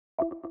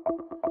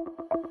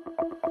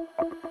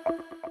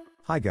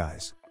Hi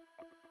guys.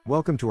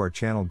 Welcome to our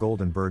channel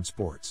Golden Bird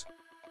Sports.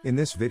 In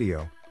this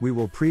video, we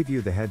will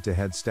preview the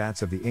head-to-head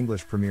stats of the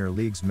English Premier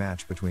League's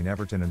match between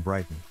Everton and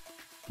Brighton.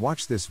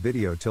 Watch this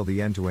video till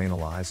the end to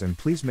analyze, and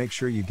please make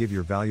sure you give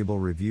your valuable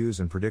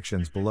reviews and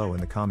predictions below in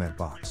the comment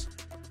box.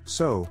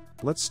 So,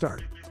 let's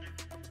start.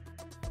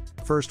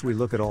 First, we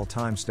look at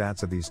all-time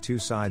stats of these two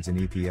sides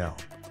in EPL.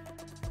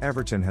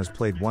 Everton has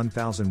played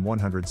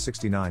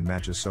 1,169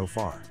 matches so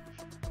far.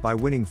 By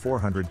winning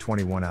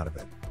 421 out of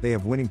it, they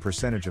have winning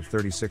percentage of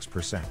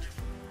 36%.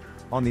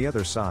 On the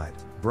other side,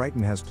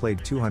 Brighton has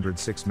played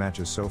 206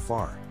 matches so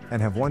far,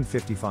 and have won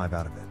 55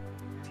 out of it,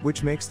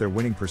 which makes their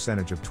winning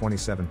percentage of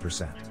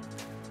 27%.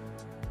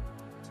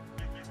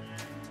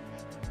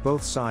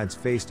 Both sides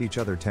faced each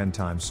other 10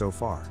 times so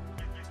far.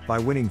 By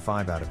winning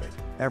 5 out of it,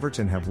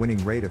 Everton have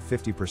winning rate of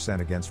 50%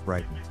 against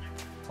Brighton.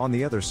 On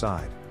the other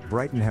side,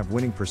 Brighton have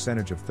winning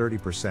percentage of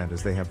 30%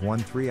 as they have won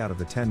 3 out of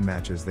the 10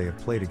 matches they have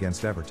played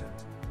against Everton.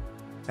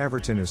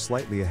 Everton is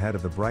slightly ahead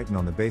of the Brighton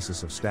on the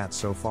basis of stats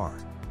so far.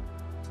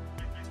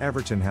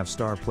 Everton have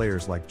star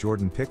players like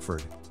Jordan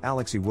Pickford,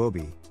 Alex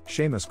Iwobi,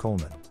 Seamus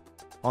Coleman.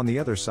 On the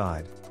other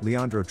side,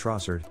 Leandro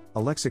Trossard,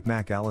 Alexis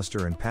Mac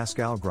Allister and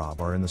Pascal Grob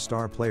are in the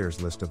star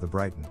players list of the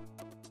Brighton.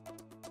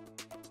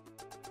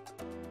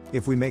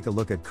 If we make a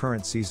look at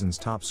current season's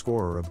top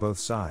scorer of both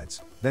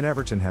sides, then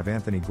Everton have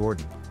Anthony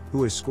Gordon,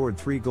 who has scored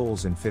 3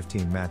 goals in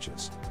 15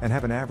 matches, and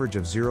have an average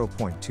of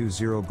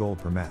 0.20 goal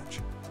per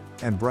match.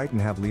 And Brighton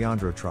have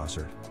Leandro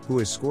Trossard, who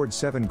has scored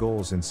 7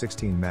 goals in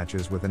 16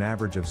 matches with an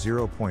average of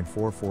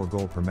 0.44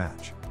 goal per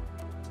match.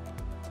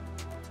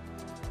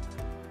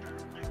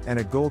 And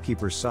at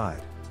goalkeeper's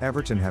side,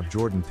 Everton have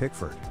Jordan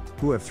Pickford,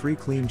 who have 3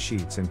 clean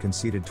sheets and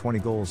conceded 20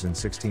 goals in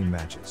 16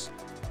 matches.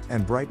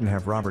 And Brighton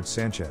have Robert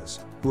Sanchez,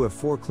 who have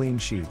 4 clean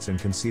sheets and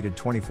conceded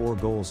 24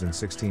 goals in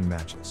 16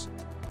 matches.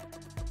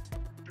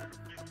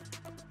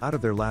 Out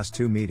of their last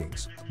 2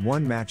 meetings,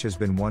 one match has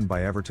been won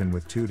by Everton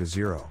with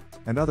 2-0,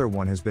 and other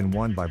one has been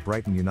won by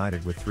Brighton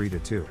United with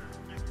 3-2.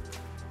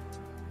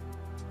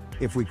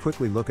 If we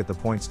quickly look at the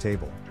points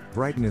table,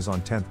 Brighton is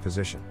on 10th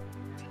position.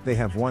 They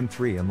have won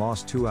 3 and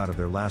lost 2 out of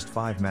their last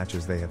 5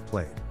 matches they have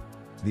played.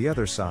 The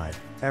other side,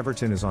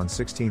 Everton is on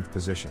 16th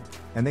position,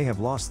 and they have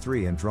lost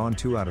 3 and drawn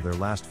 2 out of their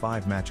last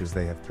 5 matches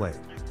they have played.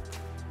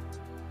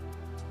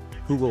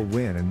 Who will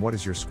win and what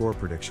is your score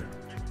prediction?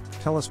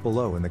 Tell us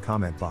below in the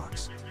comment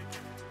box.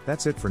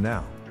 That's it for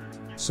now.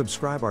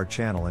 Subscribe our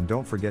channel and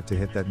don't forget to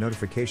hit that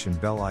notification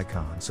bell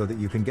icon so that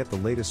you can get the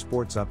latest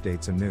sports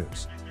updates and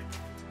news.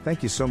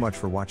 Thank you so much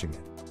for watching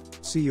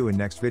it. See you in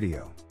next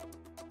video.